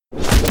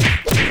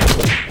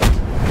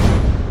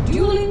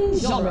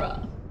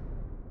genre.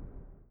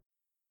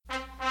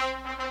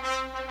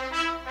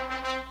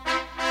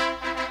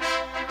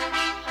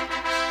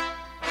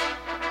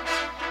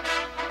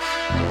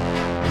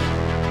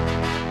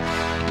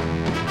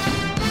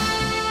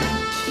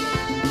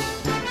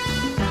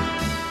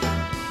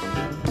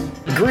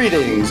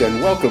 Greetings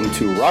and welcome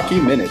to Rocky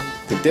Minute,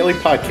 the daily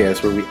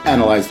podcast where we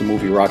analyze the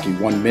movie Rocky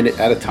 1 minute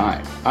at a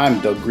time. I'm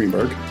Doug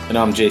Greenberg. And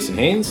I'm Jason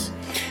Haynes.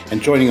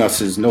 And joining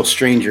us is no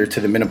stranger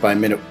to the Minute by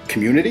Minute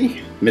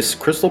community, Miss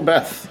Crystal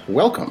Beth.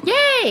 Welcome.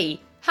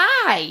 Yay!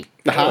 Hi!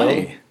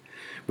 Hi.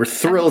 We're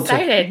thrilled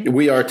excited.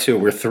 We are too.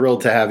 We're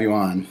thrilled to have you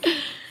on.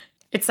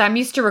 I'm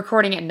used to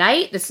recording at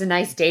night. This is a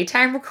nice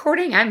daytime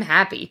recording. I'm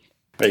happy.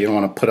 You don't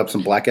want to put up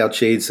some blackout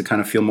shades to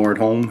kind of feel more at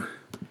home?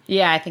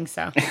 Yeah, I think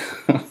so.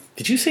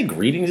 Did you say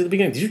greetings at the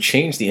beginning? Did you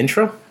change the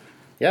intro?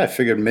 Yeah, I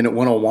figured minute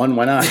 101,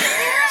 why not?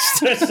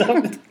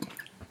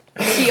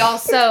 He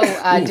also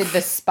did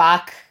the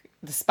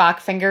Spock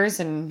fingers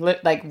and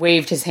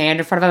waved his hand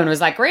in front of him and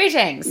was like,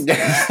 "Greetings."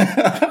 That's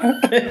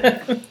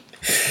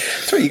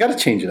right, you got to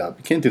change it up.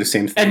 You can't do the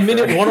same thing. And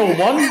minute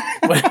 101?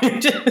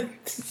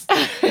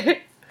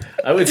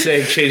 I would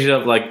say change it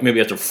up like maybe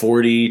after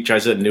 40, try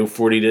something new,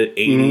 40 to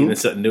 80, and then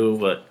something new,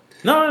 but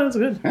no, that's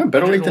good. Yeah,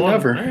 better late than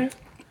never. All right.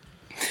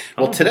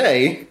 Well,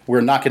 today we're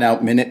knocking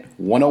out minute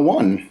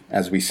 101,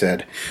 as we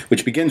said,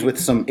 which begins with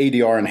some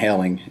ADR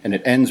inhaling, and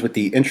it ends with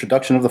the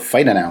introduction of the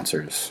fight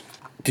announcers.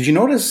 Did you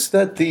notice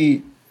that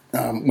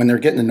when they're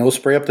getting the nose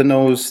spray up the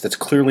nose, that's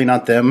clearly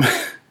not them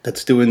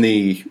that's doing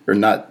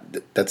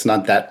that's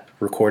not that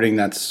recording,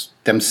 that's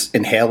them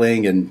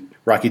inhaling, and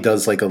Rocky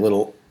does like a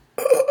little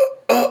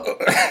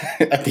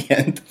at the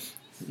end?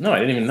 No, I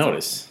didn't even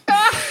notice.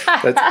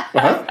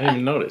 I didn't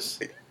even notice.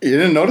 You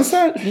didn't notice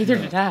that? Neither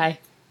did I.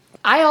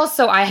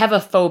 I have a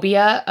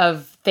phobia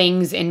of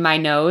things in my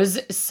nose,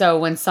 so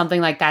when something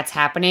like that's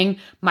happening,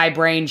 my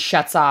brain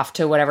shuts off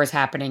to whatever's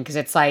happening, because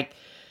it's like,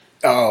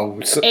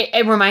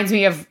 it reminds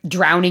me of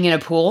drowning in a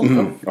pool.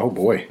 Mm-hmm. Oh,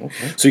 boy.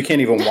 Okay. So you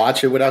can't even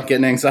watch it without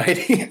getting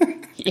anxiety?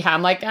 Yeah,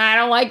 I'm like, I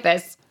don't like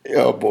this.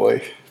 Oh,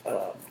 boy.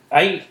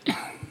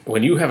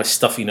 When you have a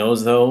stuffy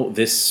nose, though,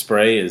 this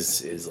spray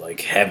is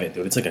like heaven,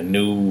 dude. It's like a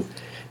new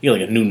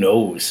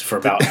nose for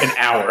about an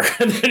hour.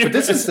 But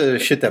this is the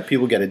shit that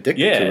people get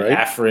addicted to, right?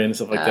 Afrin,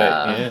 stuff like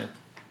that. Yeah.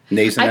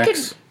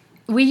 Nasonex.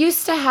 We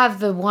used to have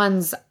the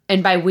ones,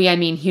 and by we I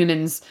mean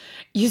humans,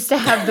 used to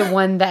have the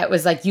one that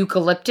was like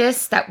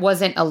eucalyptus that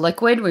wasn't a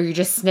liquid where you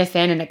just sniff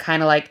in and it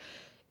kind of like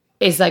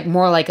is like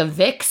more like a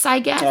Vicks, I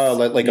guess.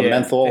 Like a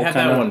menthol. I have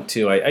that one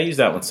too. I use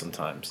that one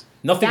sometimes.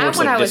 Nothing that works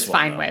one like I this was one,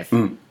 fine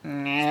though.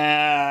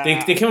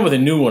 with. They came up with a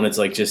new one. It's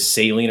like just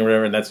saline or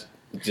whatever, and that's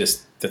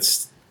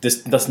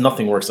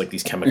nothing works like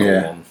these chemical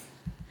ones.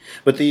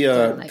 But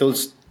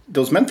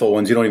those menthol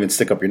ones, you don't even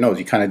stick up your nose.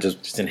 You kind of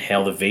just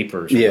inhale the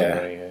vapors.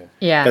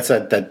 Yeah. That's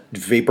that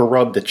vapor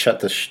rub,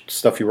 the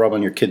stuff you rub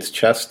on your kid's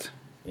chest.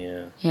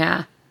 Yeah.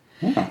 Yeah.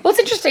 Well, it's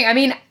interesting. I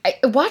mean,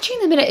 watching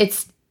the minute, are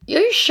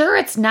you sure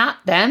it's not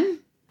them?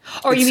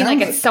 Or you mean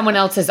like it's someone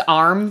else's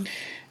arm?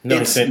 No,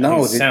 the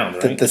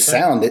sound, right? The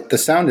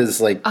sound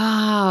is like,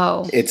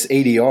 it's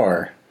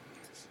ADR.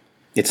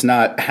 It's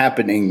not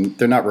happening.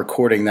 They're not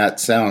recording that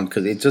sound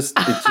because it just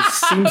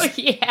seems.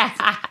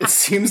 It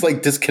seems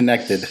like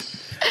disconnected.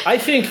 I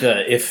think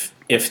that if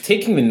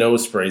taking the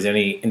nose spray is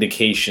any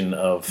indication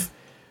of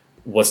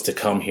what's to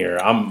come here,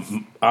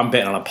 I'm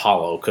betting on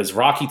Apollo, because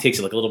Rocky takes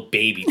it like a little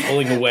baby,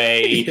 pulling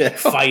away,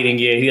 fighting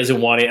it. He doesn't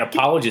want it.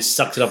 Apollo just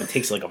sucks it up and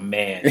takes it like a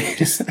man. He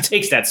just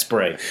takes that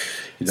spray.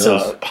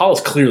 So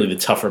Apollo's clearly the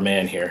tougher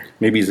man here.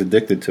 Maybe he's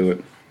addicted to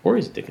it, or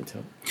he's addicted to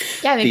it.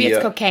 Yeah, maybe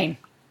it's cocaine.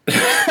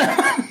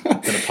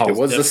 It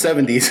was the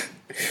 70s.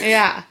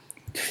 Yeah.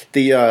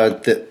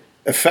 The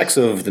effects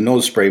of the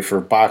nose spray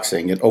for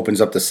boxing, it opens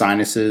up the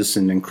sinuses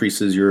and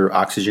increases your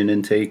oxygen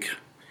intake.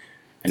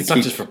 And it's not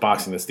just for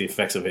boxing. That's the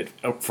effects of it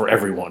for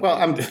everyone.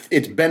 Well,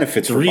 it's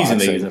benefits for reason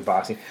boxing. they use it in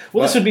boxing.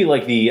 Well, this would be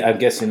like I'm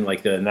guessing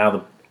like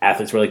the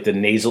athletes wear like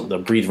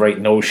the breathe right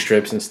nose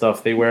strips and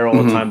stuff they wear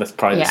all the time. That's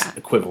probably the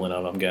equivalent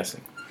of, I'm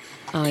guessing.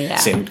 Oh yeah.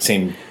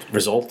 Same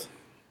result.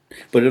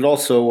 But it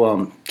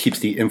also keeps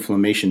the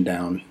inflammation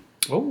down.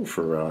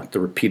 For the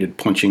repeated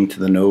punching to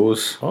the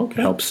nose.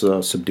 Okay. Helps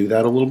subdue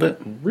that a little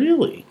bit.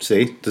 Really?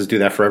 See? Does it do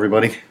that for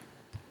everybody?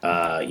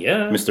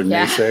 Yeah. Mr.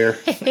 Naysayer.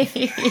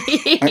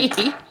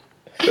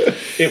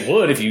 It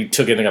would if you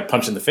took it and got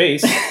punched in the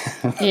face.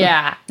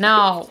 Yeah.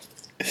 No.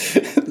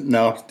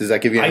 No? Does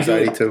that give you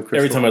anxiety too, Crystal?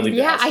 Every time I leave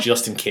the house,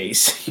 just in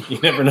case.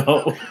 You never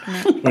know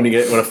when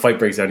a fight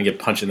breaks out and you get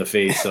punched in the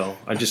face. So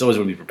I just always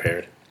want to be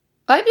prepared.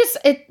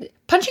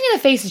 Punching in the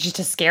face is just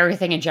a scary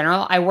thing in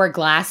general. I wear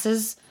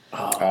glasses.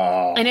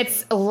 And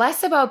it's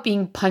less about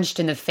being punched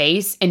in the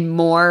face and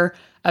more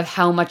of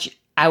how much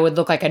I would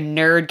look like a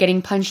nerd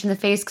getting punched in the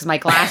face because my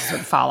glasses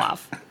would fall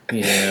off.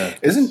 Yeah.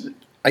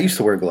 I used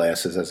to wear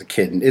glasses as a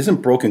kid, and isn't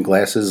broken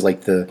glasses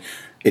like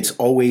it's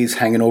always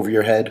hanging over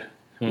your head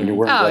when you're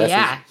wearing glasses?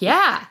 Oh,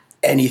 yeah.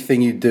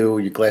 Anything you do,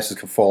 your glasses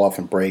can fall off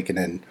and break,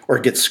 or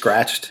get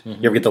scratched. You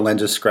ever get the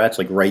lenses scratched,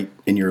 like right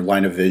in your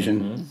line of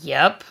vision?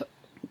 Yep.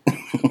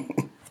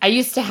 I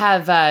used to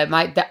have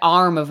the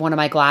arm of one of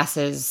my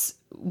glasses.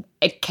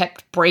 It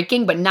kept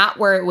breaking, but not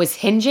where it was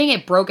hinging.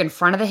 It broke in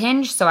front of the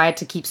hinge, so I had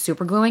to keep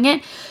super gluing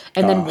it.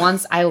 And then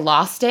once I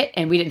lost it,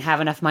 and we didn't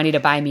have enough money to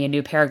buy me a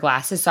new pair of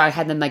glasses, so I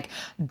had them like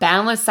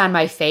balanced on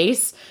my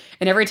face.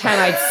 And every time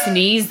I'd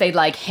sneeze, they'd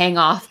like hang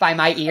off by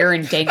my ear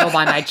and dangle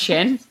by my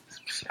chin.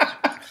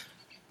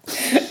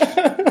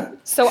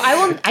 So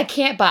I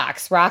can't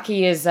box.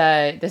 Rocky is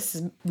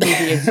this movie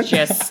is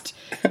just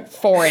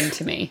foreign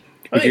to me.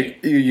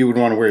 You would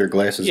want to wear your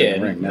glasses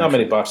in the ring. Not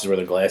many boxers wear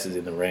their glasses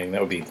in the ring.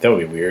 That would be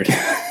weird.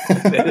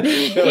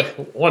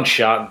 One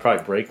shot and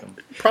probably break them.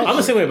 I'm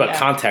the same way about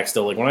contacts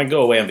though. Like when I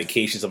go away on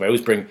vacations, I always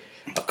bring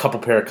a couple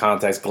pair of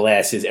contacts,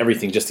 glasses,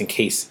 everything, just in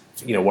case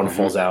one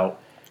falls out.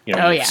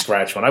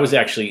 Scratch one. I was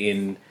actually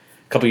a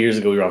couple years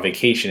ago. We were on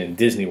vacation in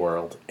Disney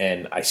World,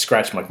 and I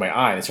scratched my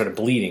eye and it started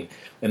bleeding.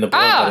 And the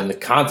blood got in the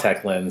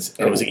contact lens,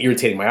 and it was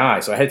irritating my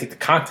eye. So I had to take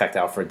the contact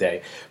out for a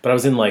day. But I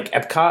was in like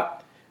Epcot.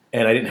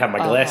 And I didn't have my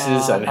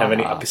glasses. I didn't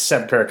have a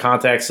separate pair of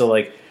contacts. So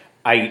like,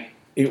 I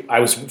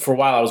was for a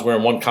while. I was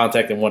wearing one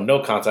contact and one no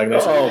contact. And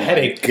I had a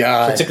headache.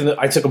 God. So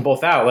I took them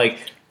both out. Like,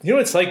 what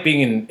it's like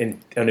being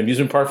in an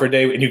amusement park for a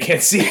day and you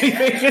can't see anything.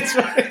 It's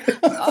like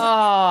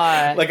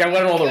I went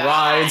on all the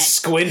rides,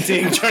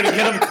 squinting, trying to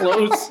get them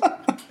close.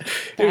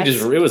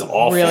 It was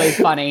awful. Really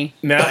funny.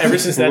 Now, ever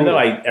since then, though,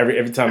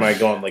 every time I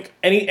go on like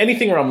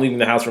anything where I'm leaving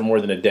the house for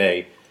more than a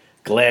day.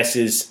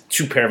 Glasses,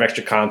 2 pair of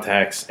extra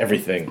contacts,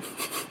 everything.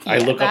 I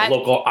look up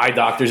local eye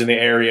doctors in the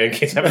area in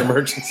case I have an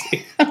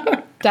emergency.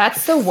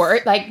 That's the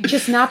word. Like,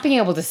 just not being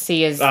able to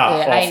see is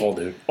awful,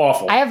 dude.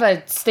 Awful. I have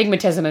a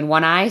stigmatism in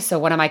one eye, so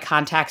one of my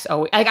contacts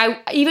always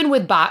even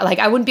with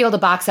I wouldn't be able to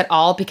box at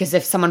all because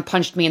if someone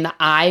punched me in the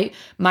eye,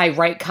 my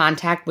right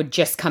contact would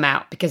just come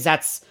out because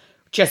that's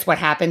just what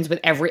happens with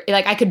every.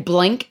 Like, I could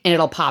blink and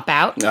it'll pop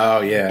out.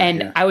 Oh yeah.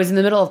 And I was in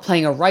the middle of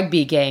playing a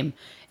rugby game.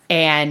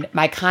 And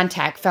my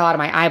contact fell out of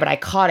my eye, but I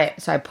caught it.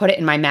 So I put it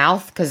in my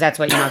mouth because that's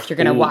what, if you're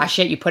going to wash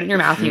it, you put it in your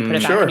mouth and you put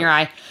it back in your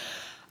eye.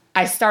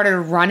 I started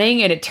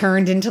running and it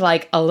turned into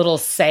like a little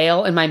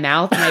sail in my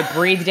mouth and I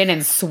breathed in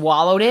and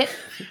swallowed it.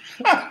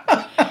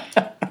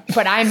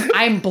 But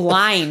I'm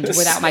blind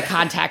without my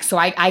contacts. So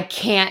I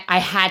can't, I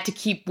had to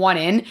keep one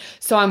in.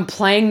 So I'm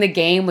playing the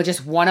game with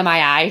just one of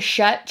my eyes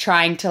shut,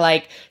 trying to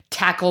like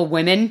tackle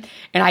women.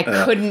 And I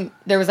couldn't,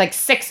 there was like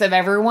 6 of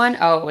everyone.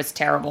 Oh, it was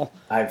terrible.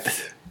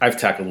 I've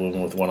tackled a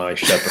woman with one eye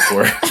shut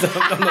before.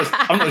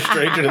 I'm no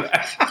stranger to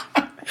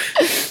that.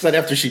 Is that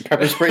after she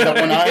pepper sprayed that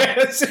one eye?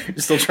 Yes. You're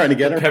still trying to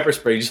get her? Pepper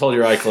spray. Just hold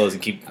your eye closed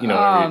and keep,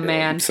 Oh,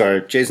 man.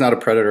 Sorry. Jay's not a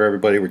predator,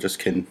 everybody. We're just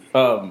kidding.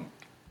 I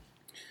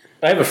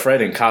have a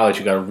friend in college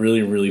who got a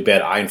really, really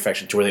bad eye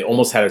infection to where they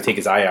almost had to take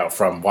his eye out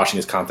from washing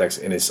his contacts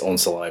in his own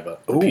saliva.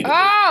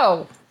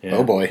 Oh! Yeah.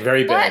 Oh, boy.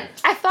 Very bad.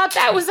 What? I thought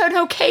that was an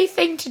okay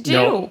thing to do.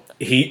 No,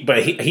 he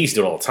used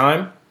to do it all the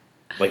time.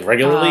 Like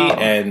regularly,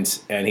 and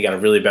he got a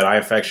really bad eye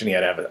infection. He had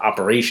to have an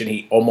operation.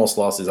 He almost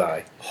lost his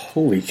eye.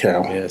 Holy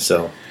cow. Yeah,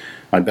 so.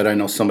 I bet I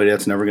know somebody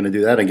that's never going to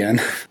do that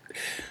again.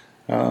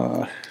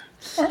 All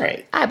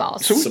right.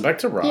 Eyeballs. So back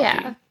to Rocky.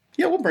 Yeah.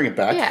 Yeah, we'll bring it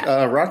back.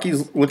 Yeah.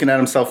 Rocky's looking at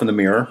himself in the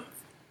mirror.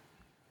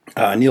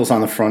 Neil's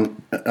on the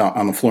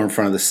floor in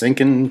front of the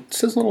sink and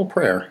says a little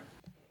prayer.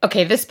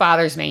 Okay, this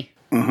bothers me.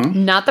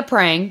 Mm-hmm. Not the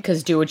praying,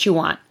 because do what you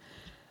want.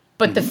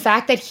 But the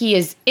fact that he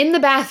is in the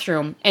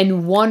bathroom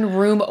and one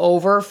room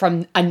over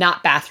from a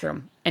not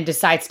bathroom and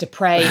decides to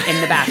pray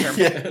in the bathroom.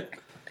 Yeah.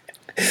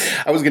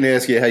 I was going to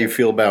ask you how you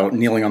feel about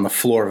kneeling on the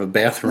floor of a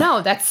bathroom.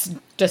 No, that's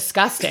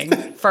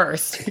disgusting,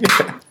 first.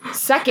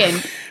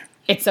 Second,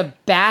 it's a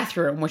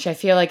bathroom, which I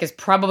feel like is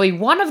probably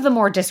one of the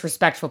more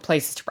disrespectful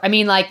places to... I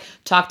mean, like,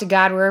 talk to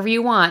God wherever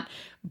you want,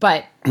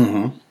 but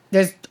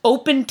there's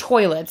open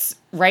toilets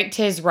right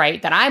to his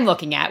right that I'm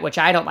looking at, which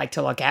I don't like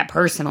to look at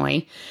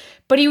personally.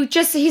 But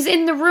he's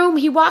in the room.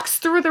 He walks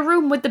through the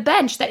room with the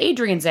bench that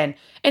Adrian's in.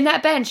 And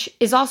that bench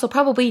is also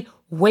probably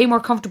way more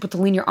comfortable to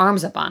lean your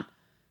arms up on.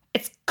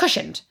 It's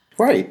cushioned.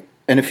 Right.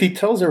 And if he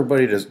tells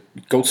everybody to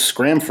go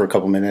scram for a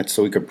couple minutes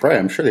so he could pray,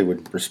 I'm sure they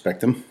would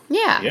respect him.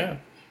 Yeah. Yeah.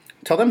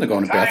 Tell them to go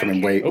in the bathroom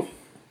and wait. Oh.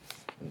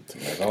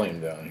 Turn my volume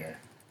down here.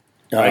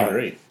 I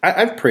agree.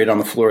 I've prayed on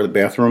the floor of the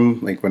bathroom,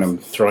 like when I'm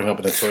throwing up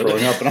in the toilet.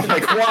 throwing up, and I'm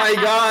like, why,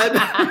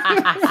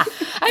 God?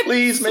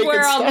 Please make it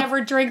swear I'll stop.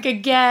 never drink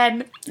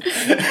again.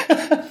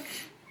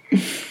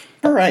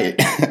 All right.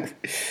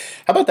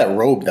 How about that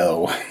robe,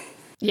 though?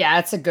 Yeah,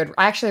 it's a good...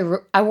 Actually,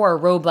 I wore a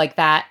robe like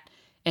that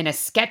in a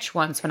sketch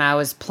once when I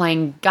was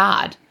playing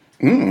God.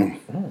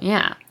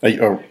 Yeah.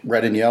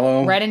 Red and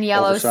yellow? Red and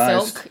yellow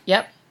oversized? silk.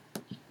 Yep.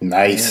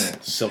 Nice. Yeah,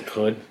 silk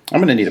hood. I'm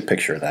going to need a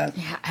picture of that.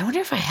 Yeah, I wonder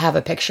if I have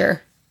a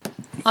picture.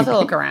 I'll have to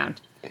look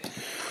around.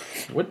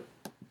 What?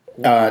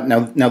 Now,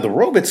 the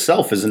robe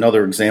itself is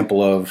another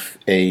example of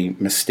a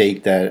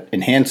mistake that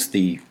enhanced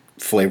the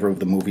flavor of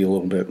the movie a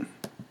little bit.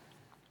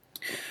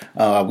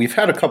 We've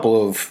had a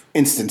couple of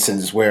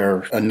instances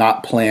where a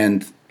not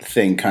planned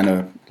thing kind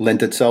of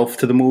lent itself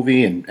to the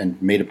movie and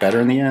made it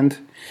better in the end.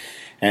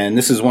 And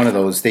this is one of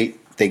those. They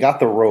got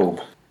the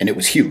robe, and it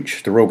was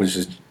huge. The robe was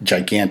just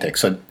gigantic.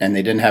 So, and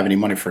they didn't have any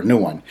money for a new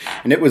one,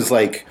 and it was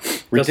like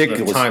ridiculous.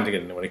 That's time to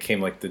get a new one. It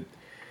came like the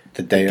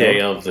day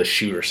of the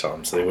shoot or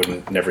something, so they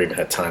wouldn't never even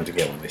had time to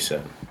get one. They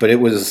said, but it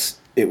was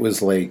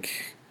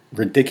like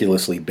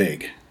ridiculously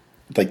big.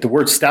 Like the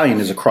word stallion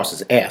is across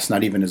his ass,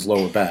 not even his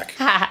lower back.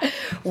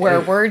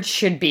 Where words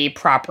should be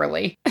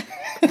properly.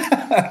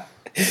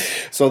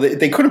 So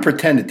they couldn't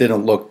pretend it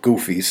didn't look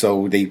goofy,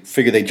 so they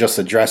figured they'd just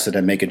address it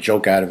and make a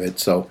joke out of it.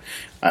 So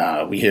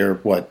we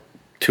hear,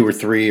 2 or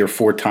 3 or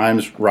 4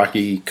 times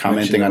Rocky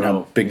commenting on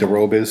how big the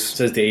robe is.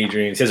 Says to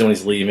Adrian, says it when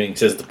he's leaving,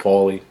 says to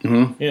Paulie.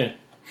 Mm-hmm. Yeah.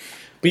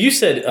 But you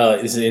said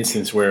this is an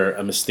instance where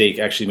a mistake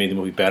actually made the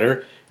movie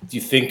better. Do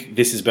you think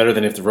this is better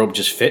than if the robe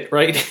just fit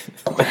right?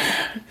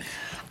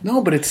 No,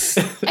 but it's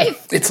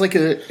like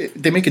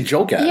they make a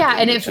joke out of it. Yeah,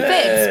 and it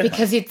fits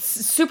because it's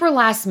super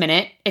last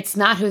minute. It's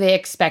not who they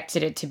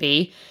expected it to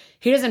be.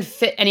 He doesn't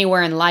fit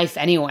anywhere in life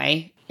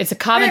anyway. It's a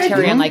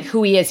commentary on like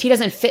who he is. He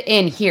doesn't fit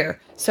in here.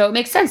 So it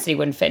makes sense that he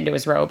wouldn't fit into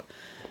his robe.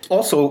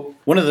 Also,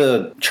 one of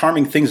the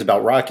charming things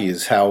about Rocky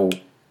is how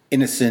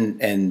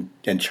innocent and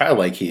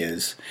childlike he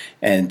is,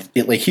 and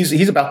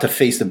he's about to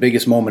face the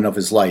biggest moment of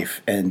his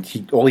life,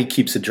 and all he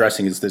keeps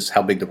addressing is this: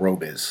 how big the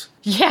robe is.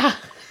 Yeah.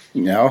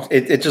 You know,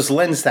 it just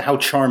lends to how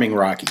charming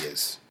Rocky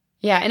is.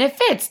 Yeah, and it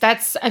fits.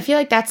 I feel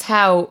like that's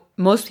how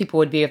most people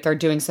would be if they're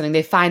doing something.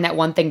 They find that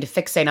one thing to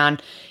fixate on.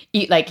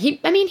 He's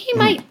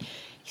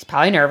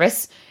probably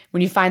nervous.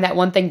 When you find that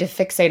one thing to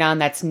fixate on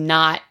that's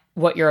not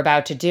what you're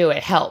about to do,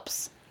 it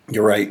helps.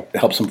 You're right. It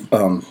helps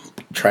him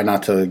try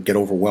not to get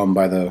overwhelmed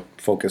by the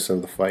focus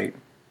of the fight.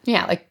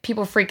 Yeah, like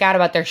people freak out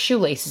about their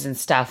shoelaces and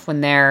stuff when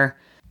they're,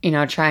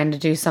 trying to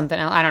do something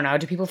else. I don't know.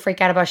 Do people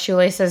freak out about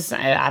shoelaces?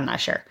 I'm not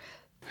sure.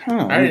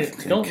 I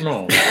don't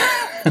know.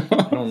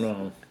 I don't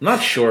know. I'm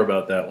not sure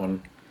about that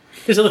one.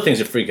 There's other things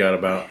to freak out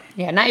about.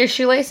 Yeah, not your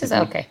shoelaces?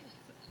 Okay.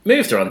 Maybe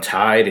if they're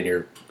untied and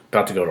you're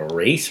about to go to a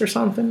race or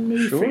something.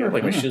 Maybe sure.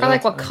 Like my shoes or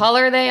like what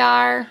color they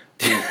are.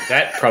 Dude,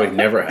 that probably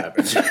never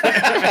happens.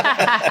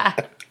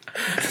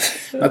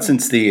 Not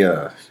since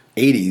the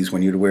 80s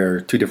when you'd wear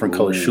 2 different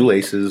colored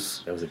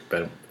shoelaces. That was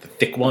the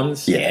thick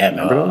ones. Yeah,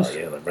 remember those?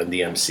 Yeah, like Run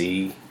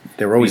DMC.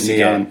 They were always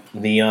neon.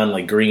 Neon,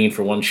 like green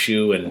for one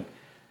shoe and...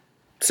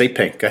 Say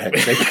pink. Go ahead.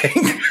 Say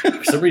pink.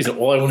 For some reason,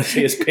 all I want to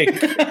say is pink.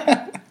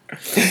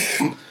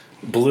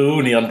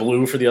 Blue, neon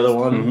blue for the other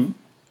one.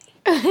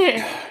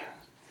 Mm-hmm.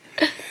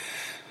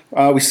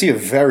 We see a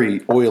very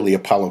oily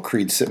Apollo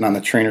Creed sitting on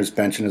the trainer's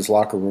bench in his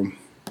locker room,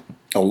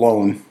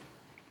 alone.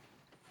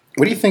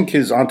 What do you think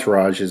his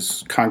entourage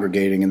is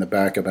congregating in the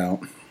back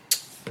about?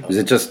 Is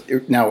it just...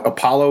 Now,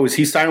 Apollo, is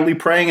he silently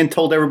praying and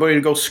told everybody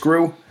to go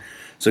screw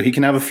so he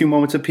can have a few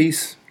moments of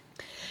peace?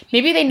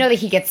 Maybe they know that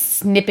he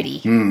gets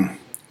snippety.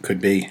 Could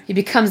be.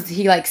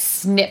 He like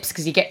snips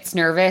because he gets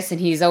nervous,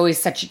 and he's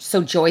always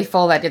so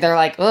joyful that they're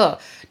like, ugh,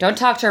 don't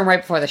talk to him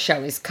right before the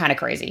show. He's kind of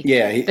crazy.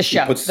 Yeah,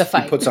 the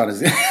fight. He puts on his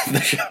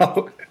the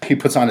show. He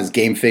puts on his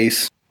game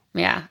face.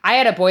 Yeah, I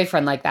had a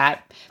boyfriend like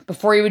that.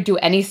 Before he would do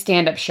any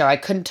stand-up show, I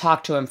couldn't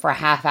talk to him for a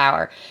half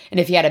hour, and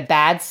if he had a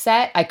bad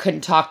set, I couldn't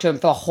talk to him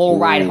for the whole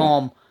ride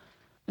home.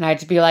 And I had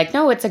to be like,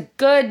 no,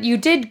 you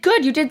did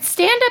good. You did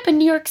stand up in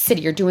New York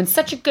City. You're doing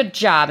such a good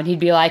job. And he'd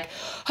be like,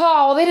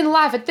 oh, well, they didn't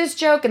laugh at this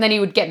joke. And then he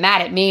would get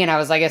mad at me. And I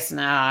was like,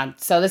 nah.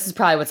 So this is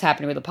probably what's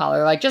happening with Apollo.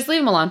 They're like, just leave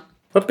him alone.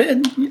 But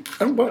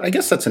I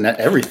guess that's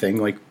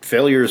everything. Like,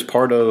 failure is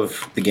part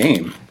of the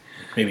game.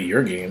 Maybe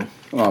your game.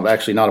 Well,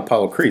 actually not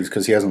Apollo Creed's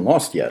because he hasn't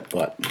lost yet.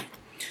 But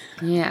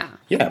yeah.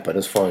 Yeah, but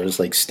as far as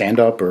like stand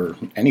up or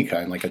any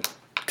kind, like I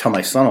tell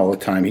my son all the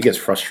time, he gets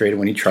frustrated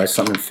when he tries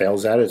something and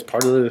fails at it. It's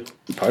part of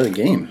the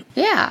game.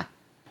 Yeah.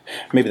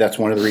 Maybe that's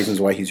one of the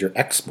reasons why he's your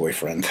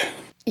ex-boyfriend.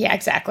 Yeah,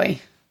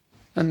 exactly.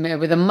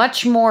 With a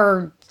much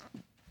more,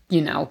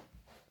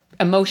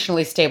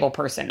 emotionally stable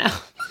person now.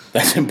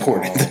 That's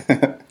important.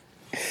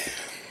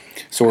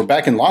 So we're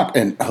back in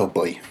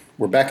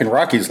we're back in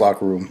Rocky's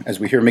locker room as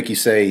we hear Mickey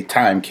say,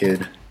 "Time,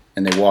 kid,"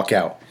 and they walk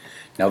out.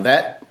 Now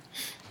that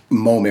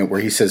moment where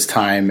he says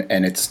time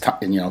and it's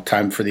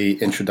time for the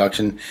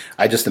introduction,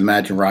 I just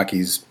imagine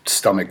Rocky's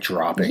stomach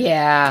dropping.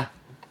 Yeah.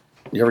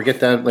 You ever get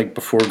that like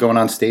before going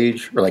on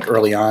stage or like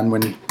early on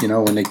when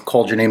they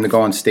called your name to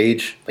go on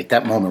stage, like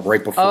that moment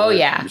right before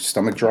your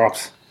stomach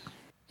drops?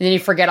 And then you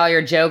forget all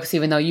your jokes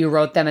even though you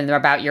wrote them and they're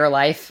about your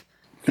life.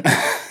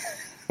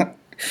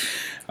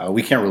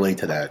 We can't relate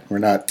to that. We're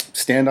not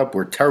stand up.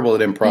 We're terrible at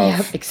improv.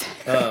 Yep,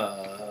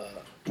 exactly.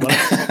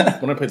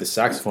 When I played the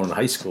saxophone in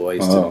high school, I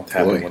used to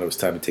have it when it was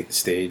time to take the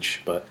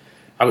stage, but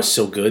I was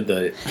so good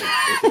that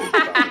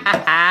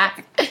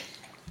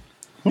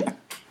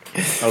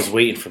I was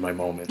waiting for my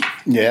moment.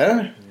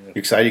 Yeah? You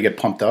excited to get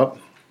pumped up?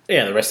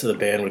 Yeah, the rest of the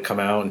band would come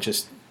out and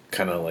just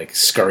kind of like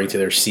scurry to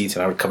their seats,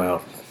 and I would come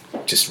out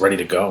just ready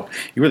to go.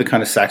 You were the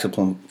kind of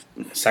saxophone...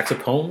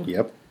 Saxophone?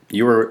 Yep.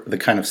 You were the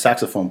kind of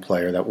saxophone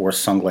player that wore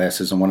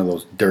sunglasses and one of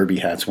those derby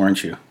hats,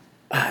 weren't you?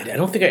 I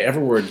don't think I ever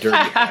wore a derby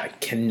hat. I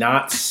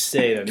cannot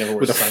say that I never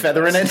wore with a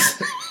feather in it?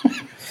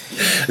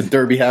 A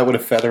derby hat with a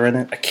feather in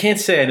it? I can't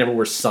say I never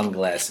wore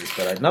sunglasses,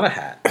 but not a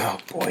hat. Oh,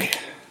 boy.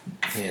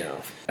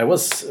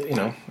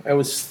 I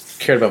was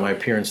cared about my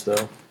appearance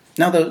though.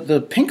 Now,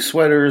 the pink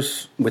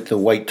sweaters with the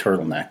white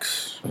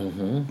turtlenecks.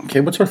 Mm-hmm. Okay,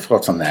 what's our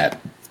thoughts on that?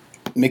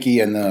 Mickey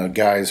and the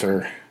guys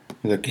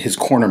his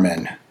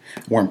cornermen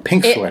wearing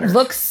pink sweaters.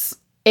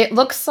 It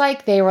looks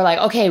like they were like,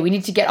 okay, we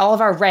need to get all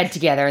of our red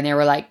together. And they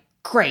were like,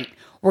 great.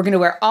 We're going to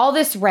wear all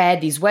this red.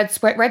 These red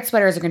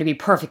sweaters are going to be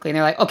perfectly. And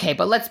they're like, okay,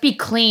 but let's be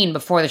clean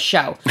before the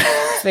show.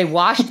 So they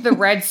washed the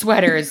red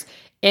sweaters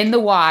in the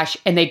wash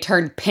and they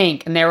turned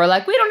pink. And they were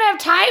like, we don't have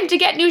time to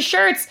get new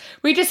shirts.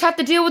 We just have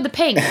to deal with the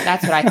pink.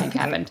 That's what I think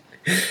happened.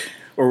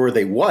 Or were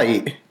they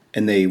white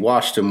and they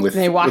washed them with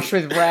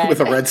red with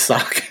a red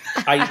sock?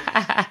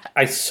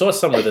 I saw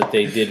somewhere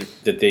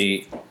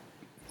that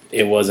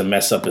it was a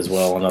mess up as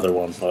well, another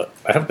one, but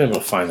I haven't been able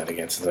to find that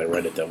again since I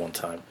read it that one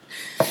time.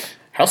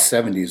 How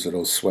 70s are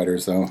those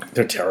sweaters, though?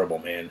 They're terrible,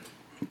 man.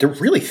 They're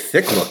really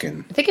thick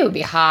looking. I think it would be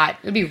hot.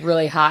 It would be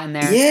really hot in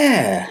there.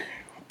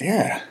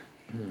 Yeah.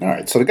 All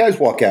right, so the guys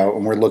walk out,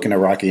 and we're looking at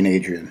Rocky and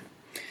Adrian.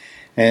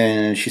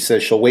 And she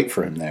says she'll wait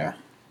for him there.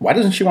 Why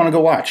doesn't she want to go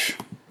watch?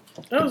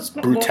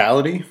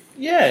 Brutality?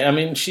 Yeah, I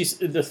mean,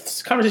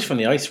 the conversation from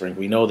the ice rink,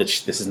 we know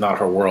that this is not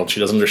her world. She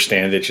doesn't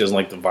understand it. She doesn't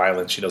like the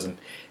violence. She doesn't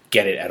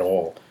get it at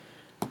all.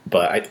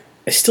 But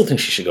I still think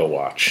she should go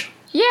watch.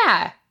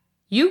 Yeah.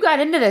 You got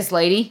into this,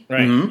 lady.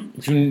 Right.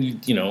 Mm-hmm.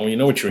 You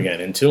know what you were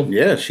getting into.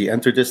 Yeah, she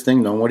entered this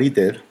thing knowing what he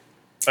did.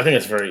 I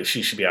think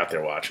she should be out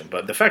there watching.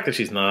 But the fact that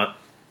she's not,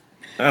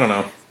 I don't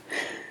know.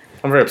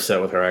 I'm very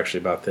upset with her,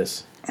 actually, about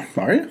this.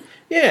 Are you?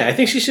 Yeah, I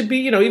think she should be,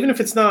 even if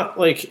it's not,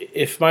 like,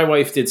 if my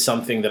wife did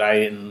something that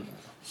I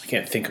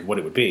can't think of what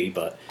it would be,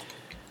 but...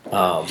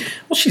 well,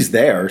 she's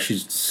there.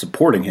 She's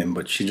supporting him,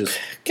 but she just...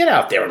 Get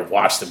out there and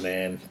watch the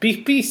man.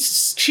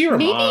 Cheer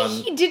him on.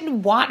 Maybe he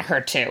didn't want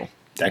her to.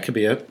 That could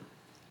be it.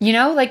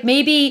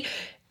 Maybe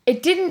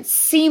it didn't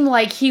seem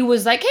like he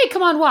was like, hey,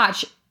 come on,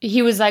 watch.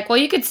 He was like, well,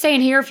 you could stay in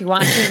here if you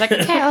want. She was like,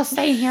 okay, I'll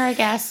stay in here, I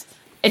guess.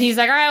 And he's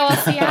like, all right, well,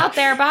 I'll see you out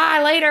there.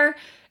 Bye, later.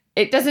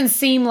 It doesn't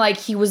seem like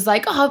he was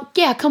like, oh,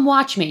 yeah, come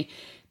watch me.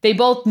 They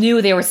both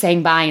knew they were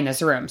saying bye in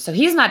this room. So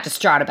he's not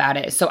distraught about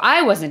it. So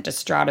I wasn't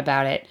distraught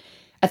about it.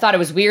 I thought it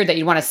was weird that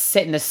you'd want to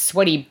sit in this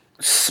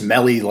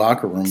smelly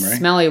locker room, right?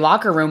 Smelly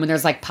locker room when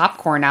there's like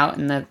popcorn out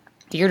in the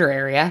theater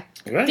area.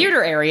 Right.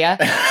 Theater area.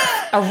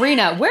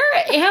 Arena. Where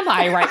am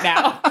I right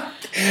now?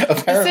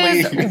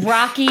 Apparently. This is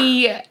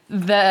Rocky at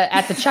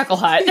the Chuckle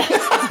Hut.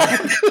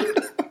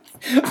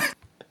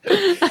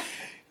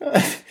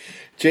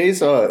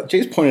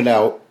 Jay's pointed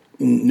out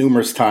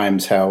numerous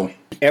times how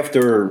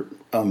after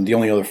the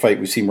only other fight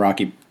we've seen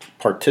Rocky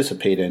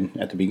participate in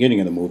at the beginning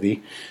of the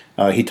movie,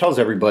 he tells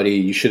everybody,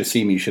 you should have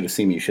seen me, you should have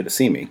seen me, you should have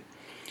seen me.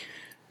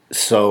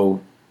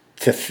 So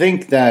to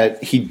think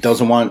that he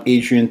doesn't want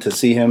Adrian to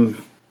see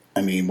him,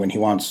 I mean, when he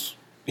wants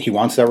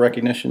that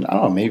recognition, I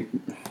don't know, maybe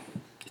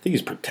I think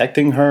he's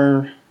protecting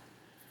her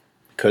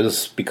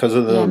because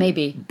of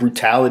the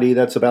brutality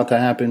that's about to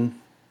happen.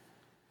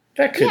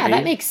 That could be.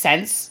 That makes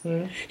sense.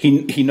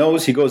 He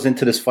knows he goes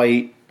into this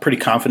fight pretty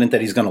confident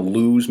that he's going to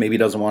lose. Maybe he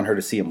doesn't want her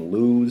to see him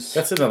lose.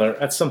 That's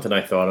something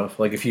I thought of.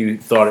 Like if you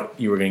thought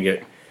you were going to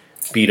get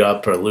beat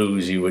up or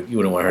lose, you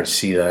wouldn't want her to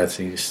see that.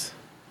 So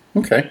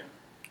okay.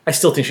 I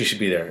still think she should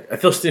be there. I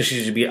still think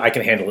she should be. I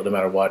can handle it no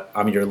matter what.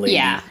 I'm your lady.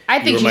 Yeah, I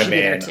think you're she my should man.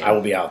 be there too. I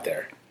will be out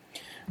there.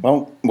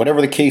 Well,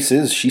 whatever the case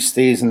is, she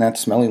stays in that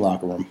smelly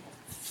locker room.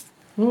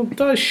 Well,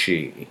 does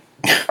she?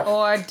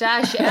 Or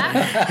does she?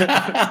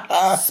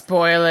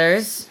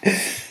 Spoilers.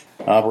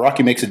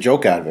 Rocky makes a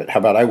joke out of it. How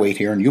about I wait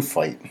here and you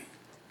fight?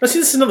 Now, see,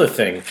 this is another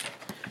thing.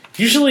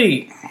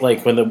 Usually,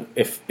 like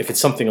if it's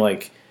something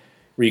like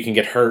where you can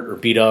get hurt or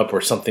beat up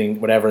or something,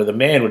 whatever, the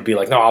man would be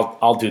like, "No,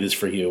 I'll do this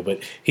for you."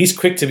 But he's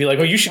quick to be like,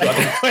 "Oh, you should go out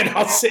there and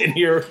I'll sit in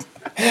here."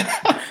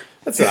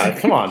 That's not.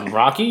 Come on,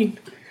 Rocky.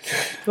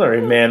 That's not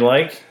very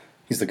man-like.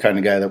 He's the kind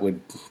of guy that would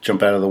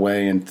jump out of the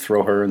way and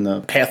throw her in the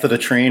path of the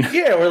train.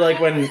 Yeah, or like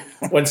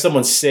when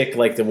someone's sick,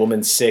 like the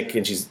woman's sick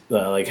and she's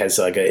has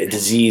like a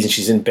disease and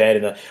she's in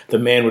bed, and the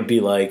man would be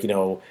like,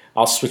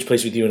 I'll switch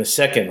place with you in a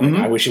second.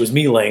 Like, I wish it was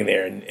me laying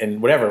there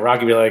and whatever.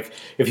 Rocky would be like,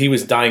 if he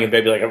was dying in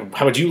bed, be like,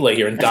 how about you lay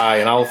here and die,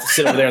 and I'll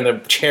sit over there in the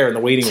chair in the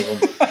waiting room,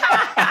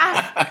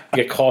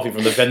 get coffee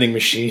from the vending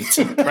machines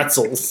and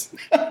pretzels.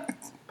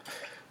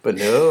 But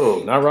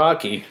no, not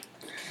Rocky.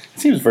 It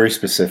seems very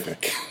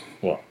specific.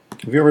 What?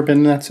 Have you ever been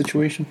in that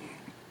situation?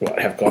 What,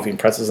 have coffee and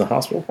pretzels in the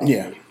hospital?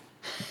 Yeah.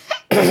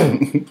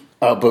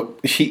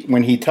 But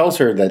when he tells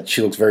her that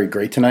she looks very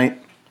great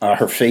tonight,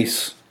 her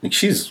face, like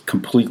she's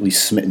completely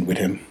smitten with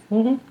him.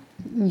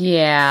 Mm-hmm.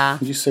 Yeah.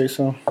 Did you say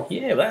so?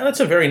 Yeah, that's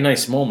a very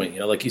nice moment.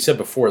 Like you said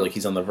before, like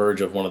he's on the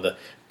verge of one of the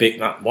big,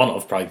 not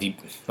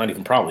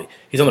even probably,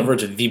 he's on the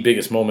verge of the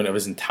biggest moment of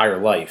his entire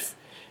life,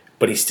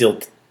 but he still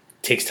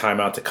takes time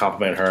out to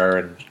compliment her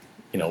and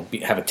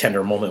have a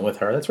tender moment with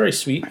her. That's very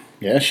sweet.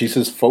 Yeah, she's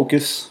his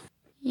focus.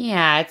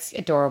 Yeah, it's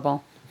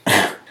adorable.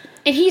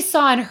 And he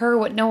saw in her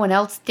what no one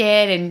else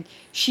did, and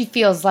she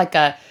feels like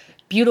a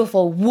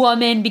beautiful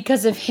woman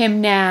because of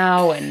him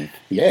now. And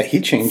yeah,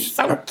 he changed.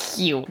 So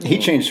cute. He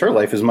changed her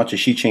life as much as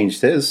she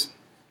changed his.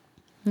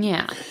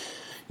 Yeah.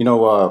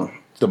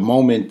 the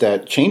moment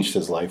that changed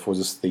his life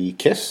was the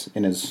kiss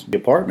in his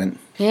apartment.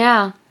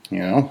 Yeah. You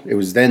know, it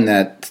was then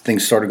that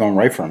things started going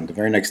right for him. The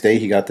very next day,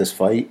 he got this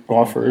fight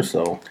offer.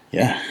 So,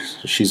 yeah,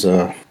 she's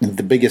the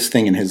biggest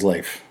thing in his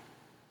life,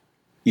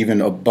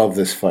 even above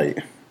this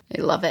fight.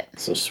 I love it.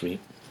 So sweet.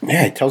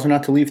 Yeah, he tells her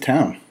not to leave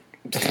town.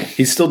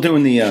 He's still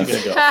doing the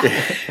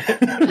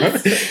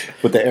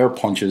with the air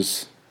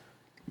punches.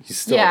 He's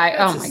still,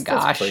 oh my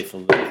gosh.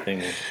 Playful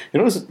thing.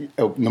 You know,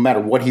 no matter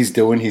what he's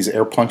doing, he's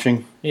air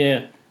punching.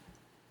 Yeah.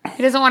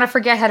 He doesn't want to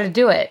forget how to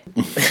do it.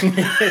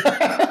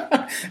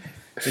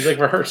 He's like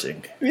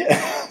rehearsing.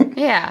 Yeah.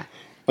 Yeah.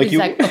 Like He's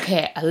like,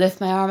 okay, I lift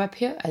my arm up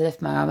here, I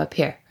lift my arm up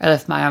here, I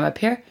lift my arm up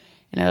here,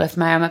 and I lift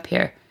my arm up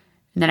here.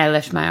 And then I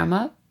lift my arm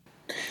up,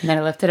 and then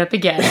I lift it up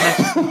again. And that's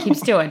just what he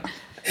keeps doing.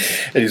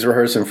 And he's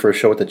rehearsing for a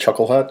show at the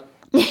Chuckle Hut.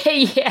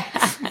 Yeah.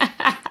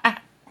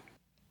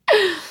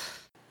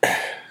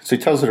 So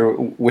he tells her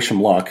to wish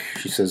him luck.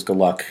 She says, good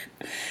luck.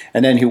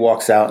 And then he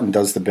walks out and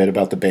does the bit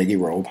about the baggy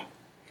robe.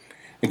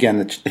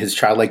 Again, his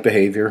childlike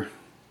behavior.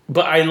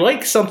 But I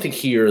like something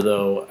here,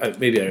 though.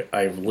 Maybe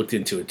I've looked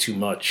into it too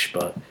much,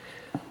 but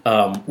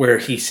where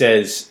he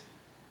says,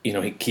 you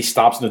know, he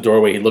stops in the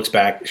doorway, he looks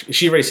back.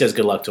 She already says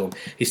good luck to him.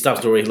 He stops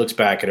in the doorway, he looks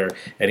back at her,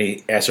 and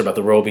he asks her about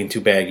the robe being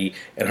too baggy,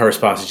 and her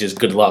response is just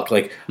good luck.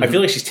 Like, I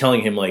feel like she's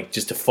telling him, like,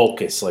 just to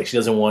focus. Like, she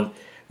doesn't want,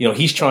 you know,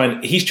 he's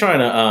trying to,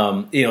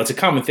 you know, it's a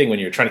common thing when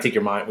you're trying to take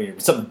your mind, when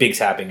something big's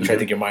happening, you try to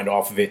take your mind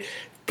off of it,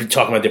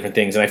 talking about different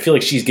things. And I feel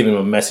like she's giving him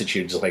a message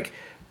here, just like,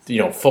 you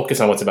know,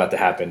 focus on what's about to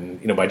happen,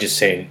 you know, by just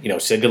saying, you know,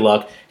 say good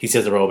luck. He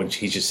says the robe, and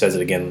he just says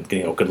it again,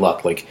 you know, good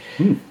luck. Like,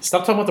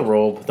 stop talking about the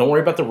robe. Don't worry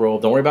about the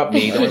robe. Don't worry about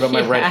me. Don't worry about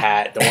my red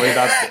hat. Don't worry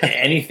about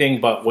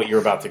anything but what you're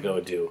about to go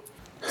do.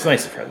 It's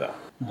nice of her, though.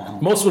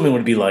 Most women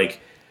would be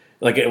like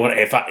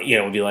if I, you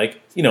know, would be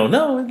like, you know,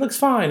 no, it looks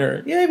fine,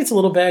 or yeah, maybe it's a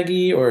little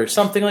baggy, or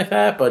something like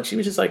that. But she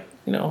was just like,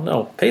 you know,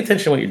 no, pay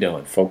attention to what you're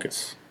doing.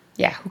 Focus.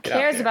 Yeah, who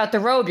cares about the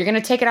robe? You're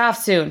going to take it off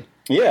soon.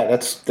 Yeah,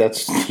 that's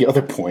the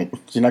other point.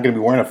 You're not going to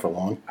be wearing it for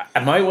long.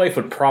 My wife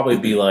would probably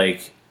be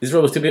like, this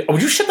robe is too big. Oh,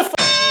 would you shut the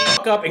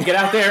fuck up and get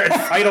out there and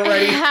fight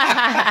already?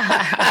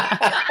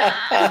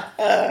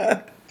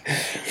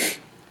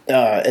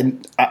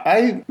 And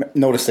I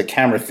noticed a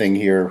camera thing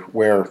here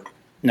where,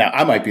 now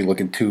I might be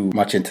looking too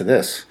much into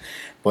this,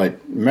 but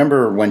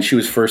remember when she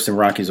was first in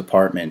Rocky's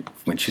apartment,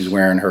 when she's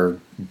wearing her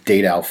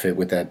date outfit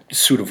with that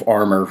suit of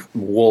armor,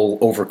 wool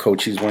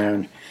overcoat she's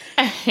wearing?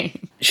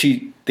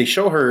 They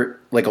show her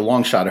like a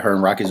long shot of her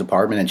in Rocky's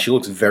apartment, and she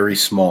looks very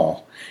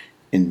small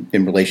in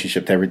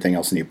relationship to everything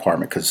else in the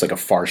apartment because it's like a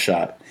far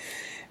shot.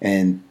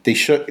 And they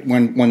show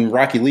when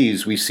Rocky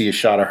leaves, we see a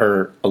shot of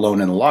her alone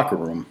in the locker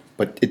room,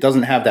 but it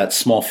doesn't have that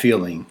small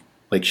feeling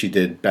like she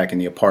did back in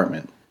the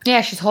apartment.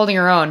 Yeah, she's holding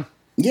her own.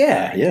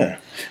 Yeah.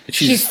 But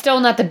she's still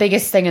not the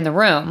biggest thing in the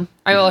room.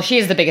 Well, she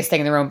is the biggest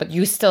thing in the room, but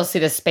you still see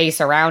the space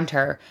around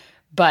her.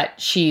 But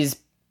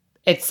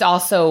it's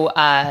also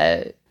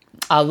a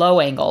low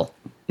angle,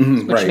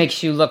 which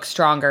makes you look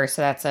stronger.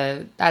 So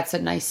that's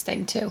a nice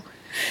thing too.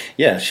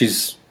 Yeah,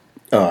 she's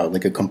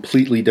like a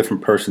completely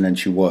different person than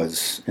she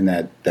was in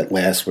that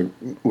last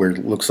where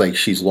it looks like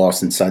she's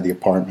lost inside the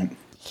apartment.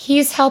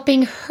 He's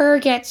helping her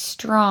get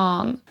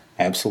strong.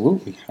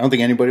 Absolutely. I don't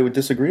think anybody would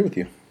disagree with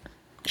you.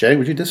 Jay,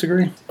 would you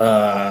disagree?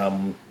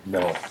 No.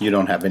 You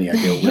don't have any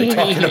idea what we're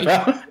talking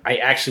about? I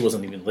actually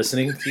wasn't even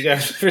listening to you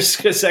guys for a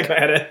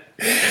second.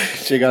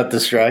 Jay got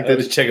distracted. I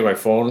was checking my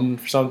phone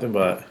for something,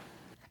 but...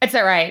 It's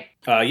all right.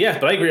 Yeah,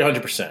 but I agree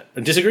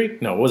 100%. Disagree?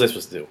 No, what was I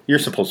supposed to do? You're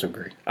supposed to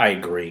agree. I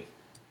agree.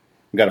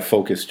 You got to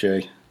focus,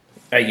 Jay.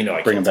 You know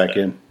I Bring him can't back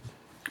in.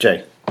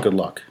 Jay, good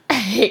luck.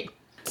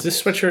 Does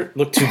this sweatshirt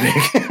look too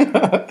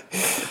big?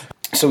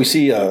 So we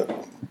see a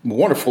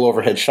wonderful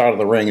overhead shot of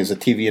the ring as the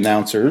TV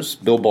announcers,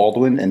 Bill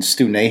Baldwin and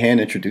Stu Nahan,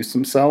 introduce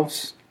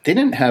themselves. They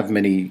didn't have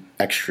many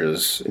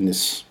extras in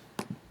this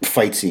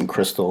fight scene,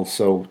 Crystal,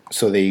 so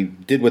they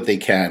did what they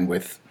can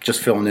with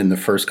just filling in the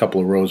first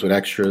couple of rows with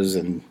extras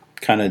and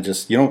kind of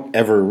just, you don't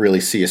ever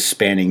really see a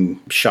spanning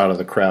shot of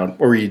the crowd.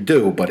 Or you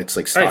do, but it's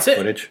like stock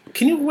footage.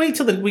 Can you wait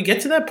till we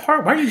get to that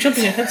part? Why are you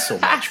jumping ahead so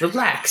much?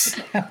 Relax.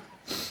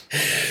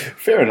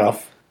 Fair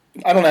enough.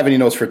 I don't have any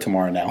notes for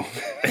tomorrow now.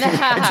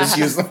 I just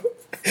use them.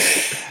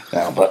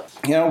 No, but,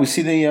 we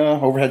see the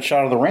overhead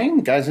shot of the ring.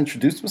 The guys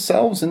introduce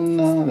themselves,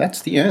 and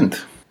that's the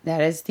end.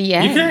 That is the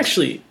end. You can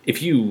actually,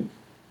 if you,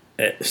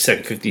 at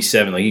second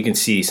 57, like you can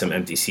see some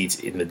empty seats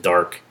in the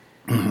dark.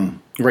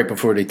 Mm-hmm. Right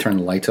before they turn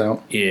the lights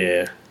out?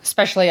 Yeah.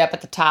 Especially up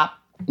at the top.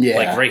 Yeah.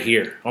 Like right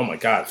here. Oh my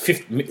God.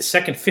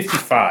 Second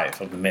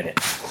 55 of the minute.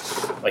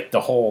 Like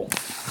the whole...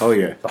 Oh,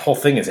 yeah. The whole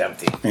thing is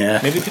empty.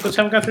 Yeah. Maybe people just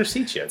haven't got their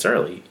seats yet. It's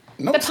early.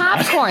 No, the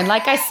popcorn,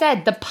 like I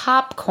said, the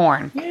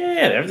popcorn.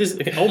 Yeah.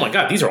 Oh my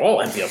God. These are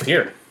all empty up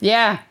here.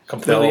 Yeah.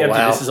 Completely empty.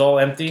 Wow. This is all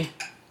empty.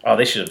 Oh,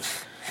 they should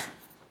have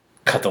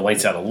cut the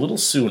lights out a little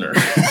sooner.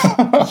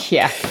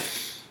 Yeah.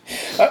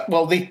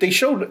 Well, they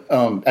showed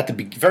at the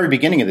very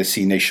beginning of the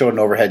scene, they showed an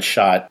overhead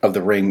shot of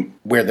the ring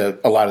where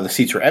a lot of the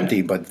seats were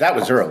empty, but that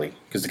was early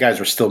because the guys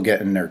were still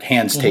getting their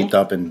hands taped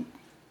up and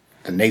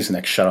the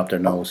Nasonex shut up their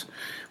nose.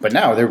 But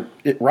now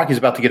Rocky's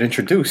about to get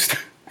introduced,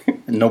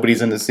 and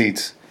nobody's in the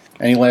seats.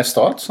 Any last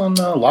thoughts on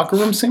the locker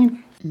room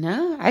scene?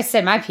 No, I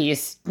said my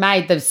piece.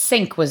 The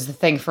sink was the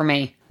thing for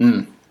me.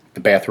 The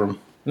bathroom.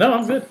 No,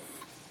 I'm good.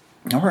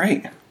 All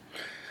right.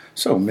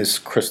 So, Miss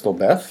Crystal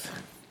Beth,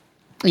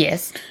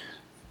 Yes.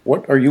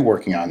 what are you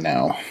working on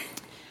now?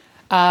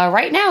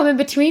 Right now, I'm in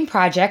between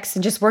projects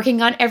and just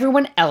working on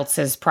everyone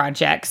else's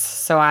projects.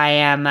 So I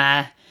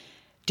am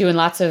doing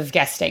lots of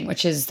guesting,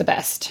 which is the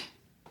best.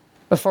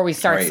 Before we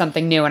start Right.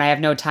 something new and I have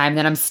no time,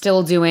 then I'm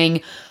still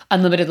doing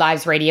Unlimited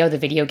Lives Radio, the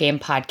video game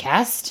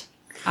podcast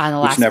on the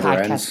Last never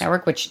Podcast ends.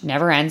 Network, which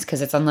never ends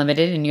because it's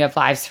unlimited and you have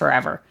lives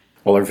forever.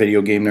 All our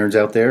video game nerds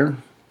out there,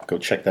 go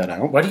check that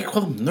out. Why do you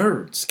call them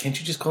nerds? Can't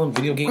you just call them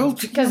video game? Well,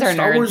 Because they're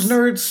Star Wars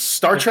nerds,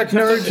 Star Trek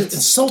nerds. It's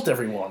insult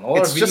everyone. All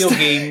our It's video just-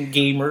 game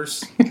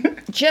gamers.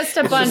 Just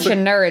a bunch of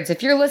nerds.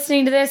 If you're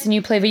listening to this and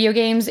you play video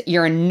games,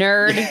 you're a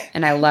nerd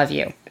and I love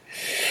you.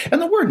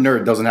 And the word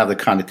nerd doesn't have the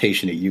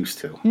connotation it used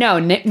to. No,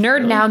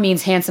 nerd now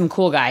means handsome,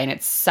 cool guy, and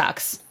it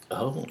sucks.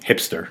 Oh,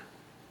 Hipster.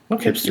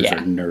 Hipsters Yeah.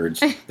 are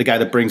nerds. The guy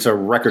that brings a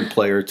record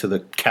player to the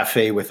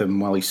cafe with him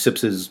while he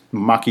sips his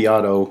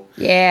macchiato.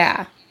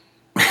 Yeah.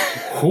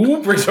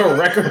 who brings a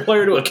record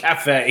player to a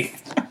cafe?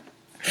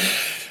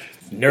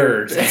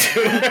 Nerds.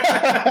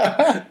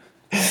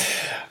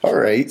 All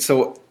right.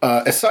 So,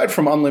 aside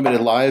from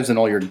Unlimited Lives and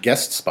all your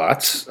guest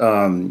spots,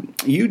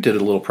 you did a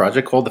little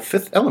project called The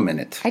Fifth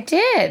Element. I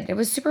did. It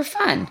was super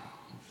fun.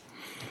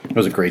 It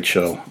was a great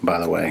show, by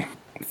the way.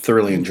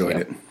 Thoroughly enjoyed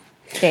it.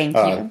 Thank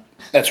you.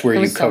 That's where It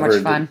you was so much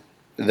covered fun.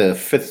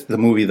 the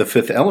movie The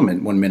Fifth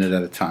Element 1 minute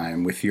at a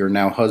time with your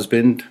now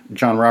husband,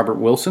 John Robert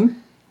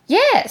Wilson.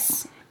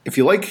 Yes. If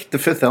you like The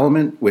Fifth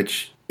Element,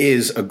 which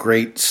is a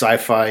great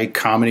sci-fi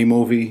comedy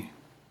movie,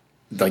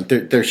 like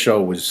their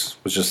show was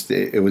just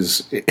it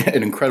was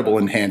an incredible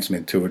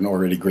enhancement to an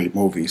already great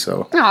movie.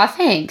 So Aw,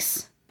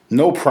 thanks.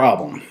 no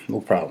problem.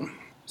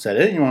 Is that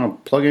it? You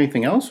want to plug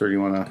anything else, or you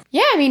want to?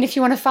 Yeah, I mean, if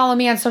you want to follow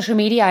me on social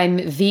media, I'm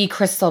the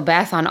Crystal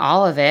Beth on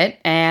all of it.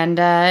 And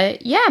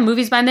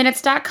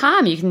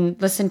moviesbyminutes.com. You can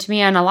listen to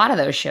me on a lot of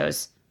those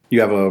shows.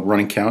 You have a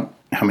running count?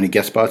 How many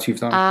guest spots you've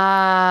done?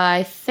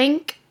 I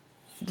think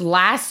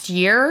last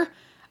year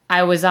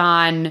I was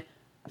on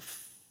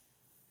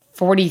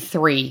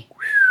 43.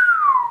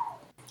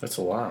 That's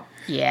a lot.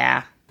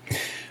 Yeah.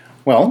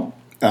 Well,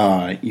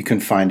 you can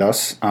find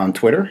us on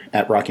Twitter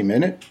at Rocky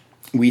Minute.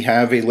 We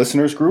have a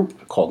listeners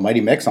group called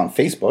Mighty Mix on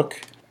Facebook.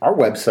 Our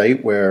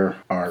website, where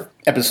our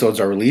episodes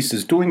are released,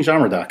 is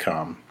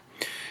doinggenre.com.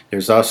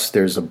 There's us.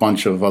 There's a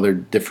bunch of other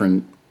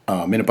different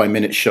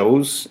minute-by-minute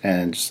shows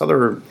and just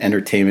other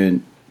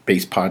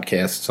entertainment-based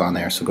podcasts on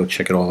there, so go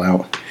check it all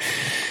out.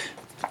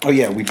 Oh,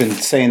 yeah, we've been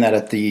saying that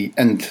at the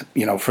end,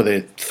 for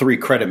the 3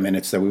 credit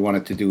minutes that we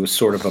wanted to do a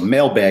sort of a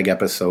mailbag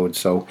episode.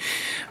 So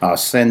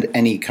send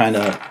any kind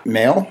of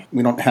mail.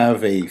 We don't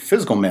have a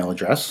physical mail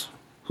address.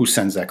 Who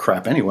sends that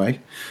crap anyway?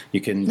 You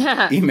can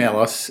email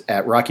us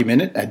at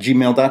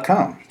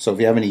rockyminute@gmail.com. So if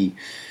you have any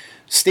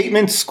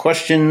statements,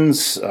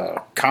 questions,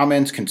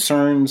 comments,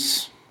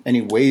 concerns,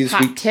 any ways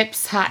Hot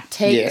tips, hot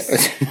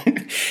takes.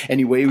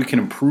 any way we can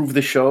improve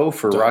the show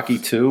for Rocky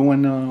 2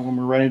 when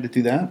we're ready to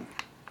do that,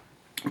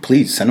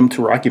 please send them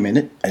to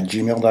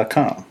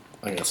rockyminute@gmail.com.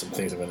 I got some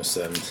things I'm going to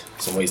send.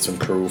 Some ways to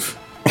improve.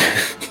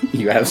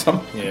 You have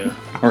some? Yeah.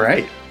 All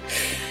right.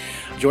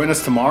 Join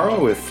us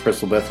tomorrow if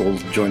Crystal Beth will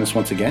join us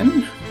once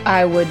again.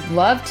 I would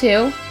love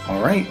to.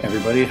 All right,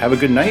 everybody, have a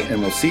good night,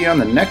 and we'll see you on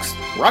the next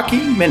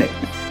Rocky Minute.